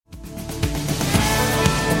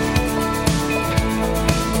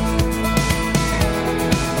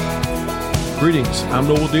Greetings, I'm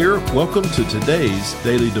Noel Dear. Welcome to today's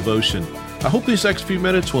Daily Devotion. I hope these next few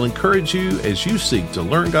minutes will encourage you as you seek to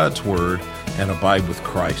learn God's Word and abide with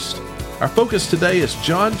Christ. Our focus today is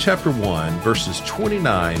John chapter 1, verses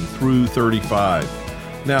 29 through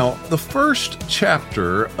 35. Now, the first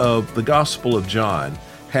chapter of the Gospel of John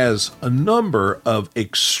has a number of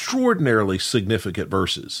extraordinarily significant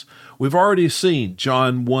verses. We've already seen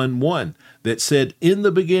John 1:1 that said, "In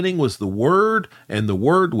the beginning was the Word, and the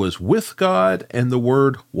Word was with God, and the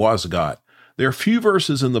Word was God." There are few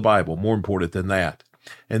verses in the Bible more important than that.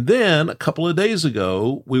 And then a couple of days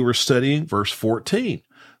ago, we were studying verse 14.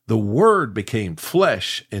 The Word became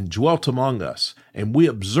flesh and dwelt among us, and we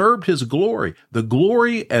observed His glory, the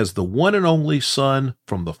glory as the one and only Son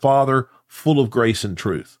from the Father, full of grace and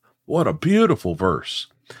truth. What a beautiful verse.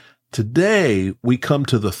 Today, we come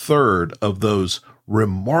to the third of those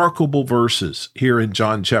remarkable verses here in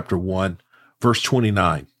John chapter 1, verse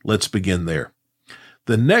 29. Let's begin there.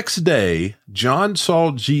 The next day, John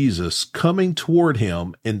saw Jesus coming toward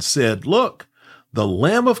him and said, "Look, the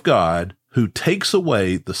Lamb of God who takes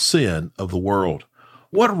away the sin of the world."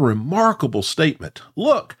 What a remarkable statement.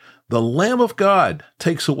 Look, the Lamb of God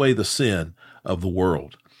takes away the sin of the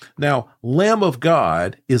world. Now, Lamb of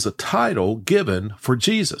God is a title given for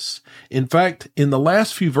Jesus. In fact, in the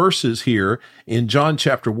last few verses here in John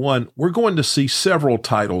chapter 1, we're going to see several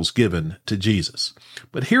titles given to Jesus.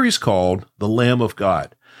 But here he's called the Lamb of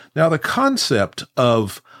God. Now, the concept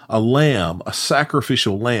of a lamb, a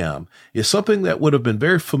sacrificial lamb, is something that would have been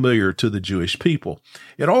very familiar to the Jewish people.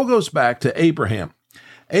 It all goes back to Abraham.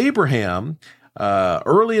 Abraham,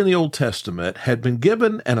 early in the Old Testament, had been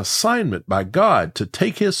given an assignment by God to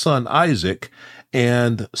take his son Isaac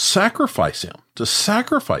and sacrifice him.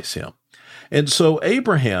 And so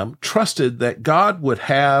Abraham trusted that God would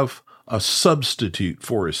have a substitute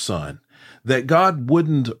for his son, that God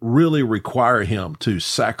wouldn't really require him to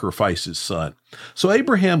sacrifice his son. So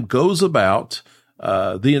Abraham goes about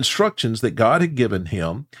the instructions that God had given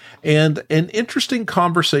him, and an interesting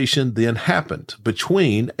conversation then happened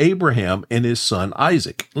between Abraham and his son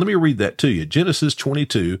Isaac. Let me read that to you. Genesis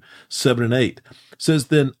 22, 7 and 8 says,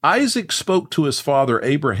 "Then Isaac spoke to his father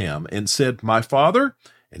Abraham and said, 'My father?'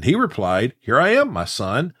 And he replied, 'Here I am, my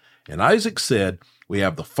son.' And Isaac said, 'We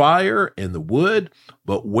have the fire and the wood,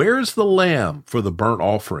 but where's the lamb for the burnt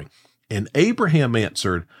offering?' And Abraham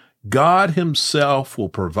answered, 'God himself will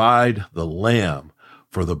provide the lamb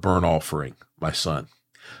for the burnt offering, my son.'"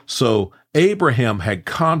 So Abraham had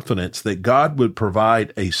confidence that God would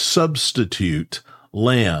provide a substitute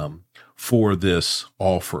lamb for this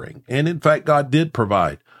offering. And in fact, God did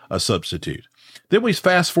provide a substitute. Then we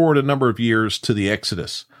fast forward a number of years to the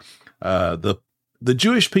Exodus. The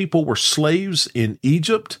Jewish people were slaves in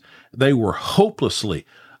Egypt. They were hopelessly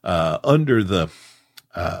under the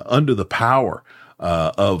power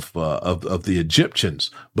of the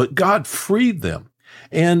Egyptians, but God freed them.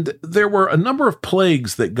 And there were a number of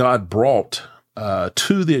plagues that God brought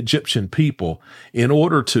to the Egyptian people in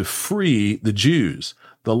order to free the Jews.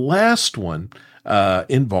 The last one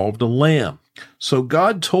involved a lamb. So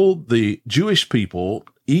God told the Jewish people,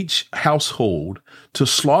 each household, to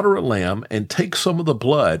slaughter a lamb and take some of the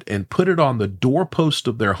blood and put it on the doorpost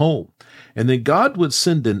of their home. And then God would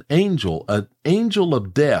send an angel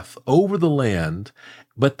of death over the land,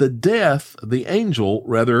 but the angel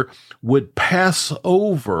would pass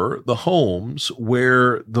over the homes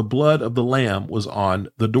where the blood of the lamb was on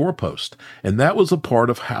the doorpost. And that was a part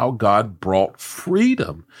of how God brought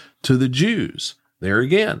freedom to the Jews. There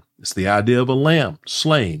again, it's the idea of a lamb,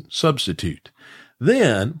 slain, substitute.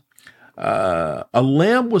 Then a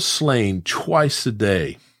lamb was slain twice a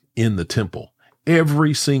day in the temple,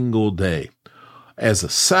 every single day, as a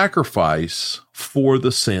sacrifice for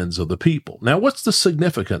the sins of the people. Now, what's the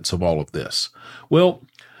significance of all of this? Well,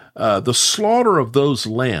 the slaughter of those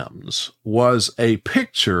lambs was a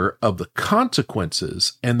picture of the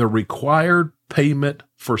consequences and the required payment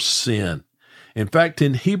for sin. In fact,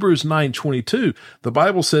 in Hebrews 9:22, the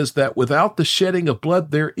Bible says that without the shedding of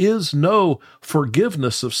blood, there is no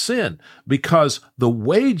forgiveness of sin, because the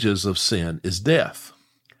wages of sin is death.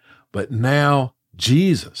 But now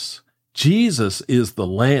Jesus is the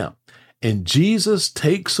Lamb, and Jesus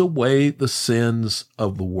takes away the sins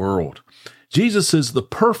of the world. Jesus is the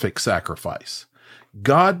perfect sacrifice.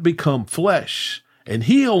 God become flesh, and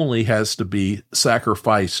he only has to be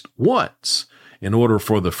sacrificed once in order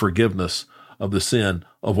for the forgiveness of the sin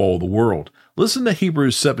of all the world. Listen to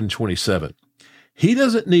Hebrews 7:27. He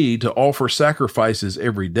doesn't need to offer sacrifices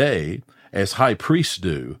every day as high priests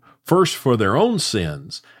do, first for their own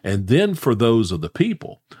sins and then for those of the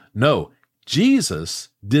people. No, Jesus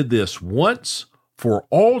did this once for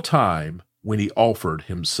all time when he offered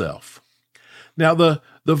himself. Now, the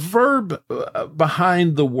verb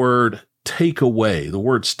behind the word take away, the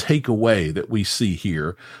words take away that we see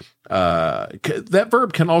here, that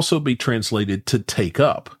verb can also be translated to take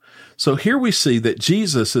up. So here we see that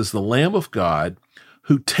Jesus is the Lamb of God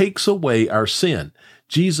who takes away our sin.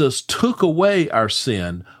 Jesus took away our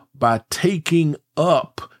sin by taking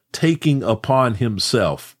upon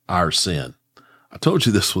himself our sin. I told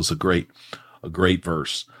you this was a great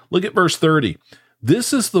verse. Look at verse 30.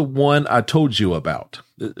 This is the one I told you about.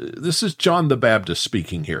 This is John the Baptist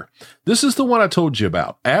speaking here. This is the one I told you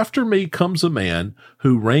about. After me comes a man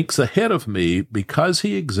who ranks ahead of me because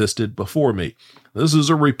he existed before me. This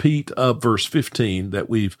is a repeat of verse 15 that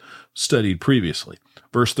we've studied previously.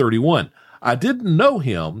 Verse 31. I didn't know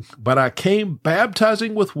him, but I came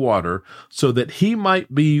baptizing with water so that he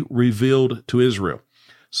might be revealed to Israel.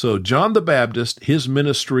 So John the Baptist, his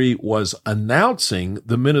ministry was announcing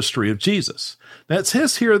the ministry of Jesus. Now it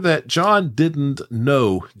says here that John didn't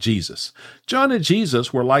know Jesus. John and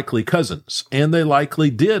Jesus were likely cousins, and they likely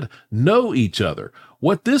did know each other.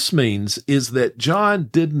 What this means is that John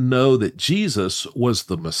didn't know that Jesus was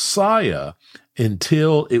the Messiah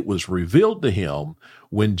until it was revealed to him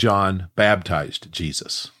when John baptized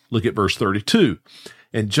Jesus. Look at verse 32.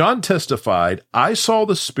 And John testified, I saw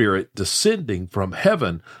the Spirit descending from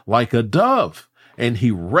heaven like a dove, and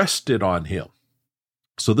he rested on him.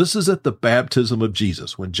 So this is at the baptism of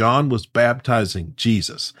Jesus, when John was baptizing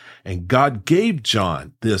Jesus, and God gave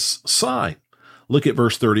John this sign. Look at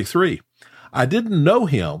verse 33. I didn't know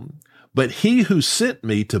him, but he who sent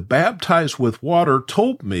me to baptize with water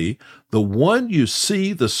told me, the one you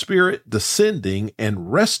see the Spirit descending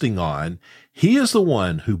and resting on, he is the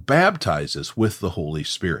one who baptizes with the Holy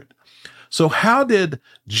Spirit. So how did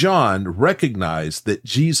John recognize that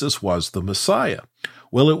Jesus was the Messiah?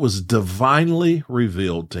 Well, it was divinely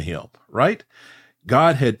revealed to him, right?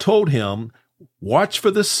 God had told him, watch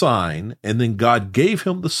for this sign, and then God gave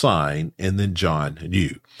him the sign, and then John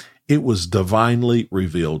knew. It was divinely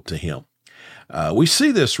revealed to him. We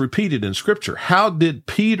see this repeated in Scripture. How did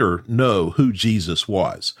Peter know who Jesus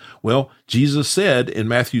was? Well, Jesus said in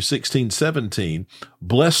Matthew 16:17,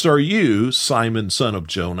 blessed are you, Simon, son of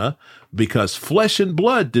Jonah, because flesh and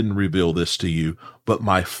blood didn't reveal this to you, but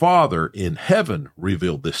my Father in heaven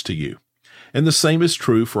revealed this to you. And the same is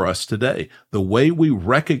true for us today. The way we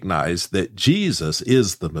recognize that Jesus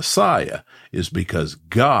is the Messiah is because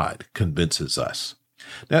God convinces us.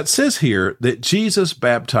 Now, it says here that Jesus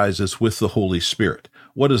baptizes with the Holy Spirit.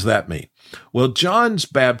 What does that mean? Well, John's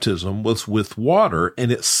baptism was with water,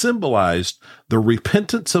 and it symbolized the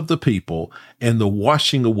repentance of the people and the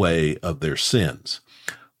washing away of their sins.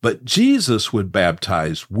 But Jesus would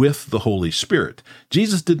baptize with the Holy Spirit.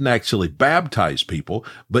 Jesus didn't actually baptize people,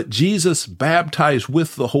 but Jesus baptized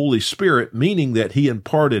with the Holy Spirit, meaning that he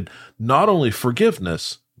imparted not only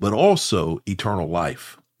forgiveness, but also eternal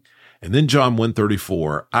life. And then John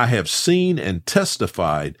 1:34, I have seen and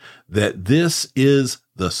testified that this is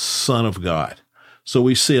the Son of God. So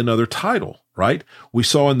we see another title, right? We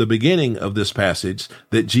saw in the beginning of this passage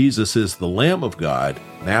that Jesus is the Lamb of God.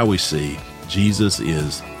 Now we see Jesus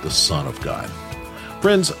is the Son of God.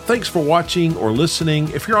 Friends, thanks for watching or listening.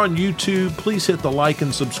 If you're on YouTube, please hit the like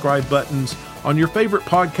and subscribe buttons. On your favorite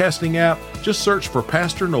podcasting app, just search for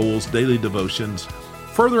Pastor Noel's Daily Devotions.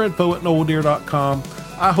 Further info at noeldear.com.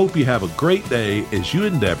 I hope you have a great day as you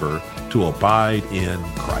endeavor to abide in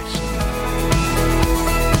Christ.